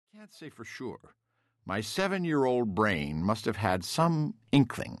can't say for sure. My 7-year-old brain must have had some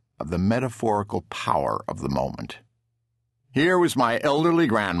inkling of the metaphorical power of the moment. Here was my elderly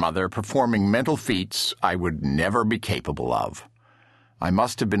grandmother performing mental feats I would never be capable of. I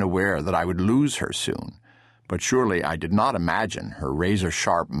must have been aware that I would lose her soon, but surely I did not imagine her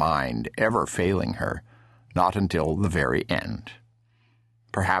razor-sharp mind ever failing her, not until the very end.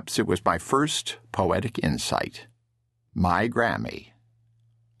 Perhaps it was my first poetic insight. My Grammy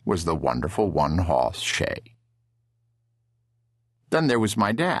was the wonderful one-horse shay. Then there was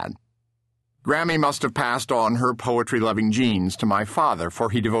my dad. Grammy must have passed on her poetry-loving genes to my father, for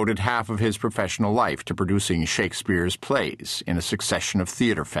he devoted half of his professional life to producing Shakespeare's plays in a succession of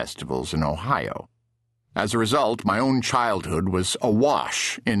theater festivals in Ohio. As a result, my own childhood was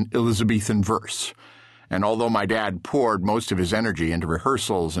awash in Elizabethan verse, and although my dad poured most of his energy into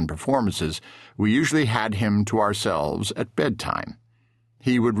rehearsals and performances, we usually had him to ourselves at bedtime.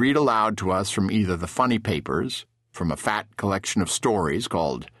 He would read aloud to us from either the funny papers, from a fat collection of stories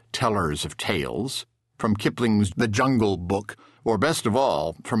called Tellers of Tales, from Kipling's The Jungle Book, or best of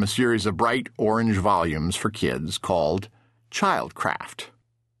all, from a series of bright orange volumes for kids called Childcraft.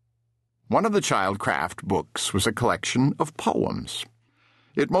 One of the Childcraft books was a collection of poems.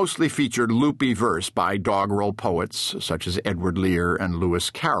 It mostly featured loopy verse by doggerel poets such as Edward Lear and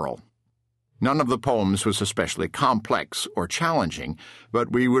Lewis Carroll. None of the poems was especially complex or challenging,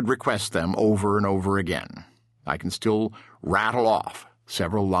 but we would request them over and over again. I can still rattle off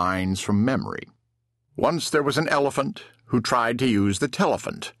several lines from memory. Once there was an elephant who tried to use the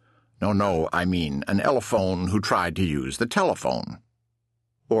telephant. No, I mean an elephone who tried to use the telephone.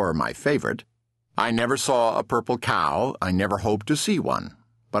 Or my favorite, I never saw a purple cow, I never hoped to see one,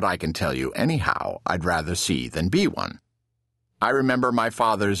 but I can tell you anyhow I'd rather see than be one. I remember my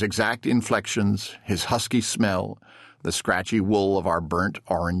father's exact inflections, his husky smell, the scratchy wool of our burnt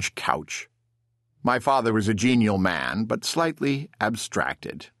orange couch. My father was a genial man, but slightly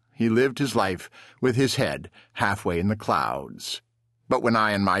abstracted. He lived his life with his head halfway in the clouds. But when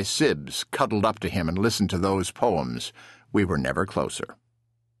I and my sibs cuddled up to him and listened to those poems, we were never closer.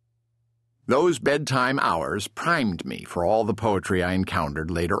 Those bedtime hours primed me for all the poetry I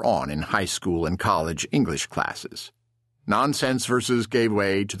encountered later on in high school and college English classes. Nonsense verses gave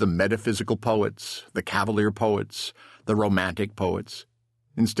way to the metaphysical poets, the cavalier poets, the romantic poets.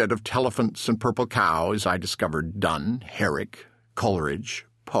 Instead of telephants and purple cows, I discovered Donne, Herrick, Coleridge,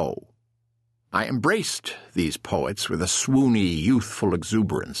 Poe. I embraced these poets with a swoony, youthful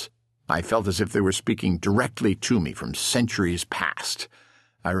exuberance. I felt as if they were speaking directly to me from centuries past.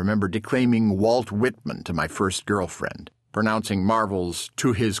 I remember declaiming Walt Whitman to my first girlfriend, pronouncing Marvel's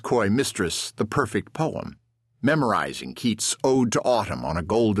To His Coy Mistress the perfect poem, memorizing Keats' Ode to Autumn on a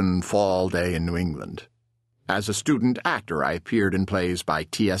golden fall day in New England. As a student actor, I appeared in plays by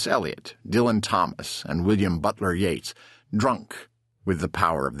T.S. Eliot, Dylan Thomas, and William Butler Yeats, drunk with the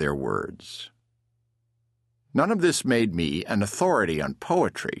power of their words. None of this made me an authority on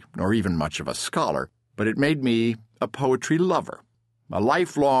poetry, nor even much of a scholar, but it made me a poetry lover, a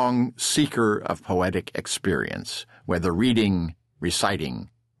lifelong seeker of poetic experience, whether reading, reciting,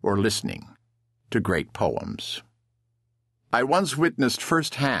 or listening to great poems. I once witnessed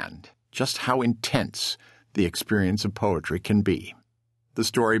firsthand just how intense the experience of poetry can be. The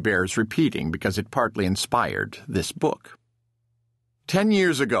story bears repeating because it partly inspired this book. 10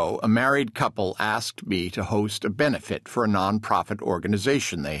 years ago, a married couple asked me to host a benefit for a nonprofit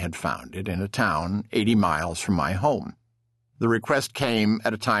organization they had founded in a town 80 miles from my home. The request came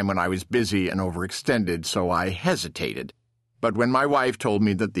at a time when I was busy and overextended, so I hesitated. But when my wife told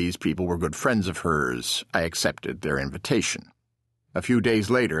me that these people were good friends of hers, I accepted their invitation. A few days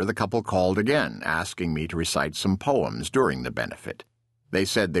later, the couple called again, asking me to recite some poems during the benefit. They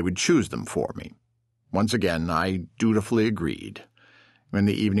said they would choose them for me. Once again, I dutifully agreed. When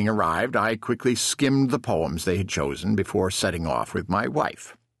the evening arrived, I quickly skimmed the poems they had chosen before setting off with my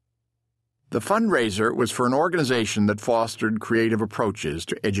wife. The fundraiser was for an organization that fostered creative approaches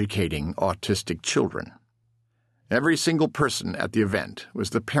to educating autistic children. Every single person at the event was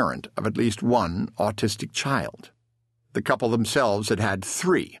the parent of at least one autistic child. The couple themselves had had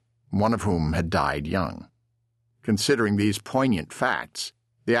 3, one of whom had died young. Considering these poignant facts,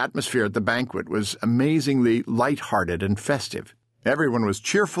 the atmosphere at the banquet was amazingly light-hearted and festive. Everyone was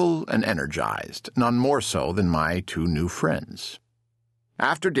cheerful and energized, none more so than my 2 new friends.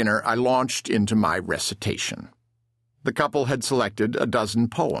 After dinner, I launched into my recitation. The couple had selected a dozen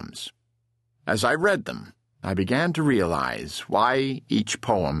poems. As I read them, I began to realize why each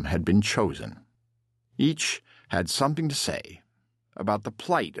poem had been chosen. Each had something to say about the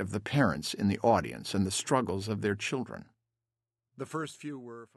plight of the parents in the audience and the struggles of their children. The first few were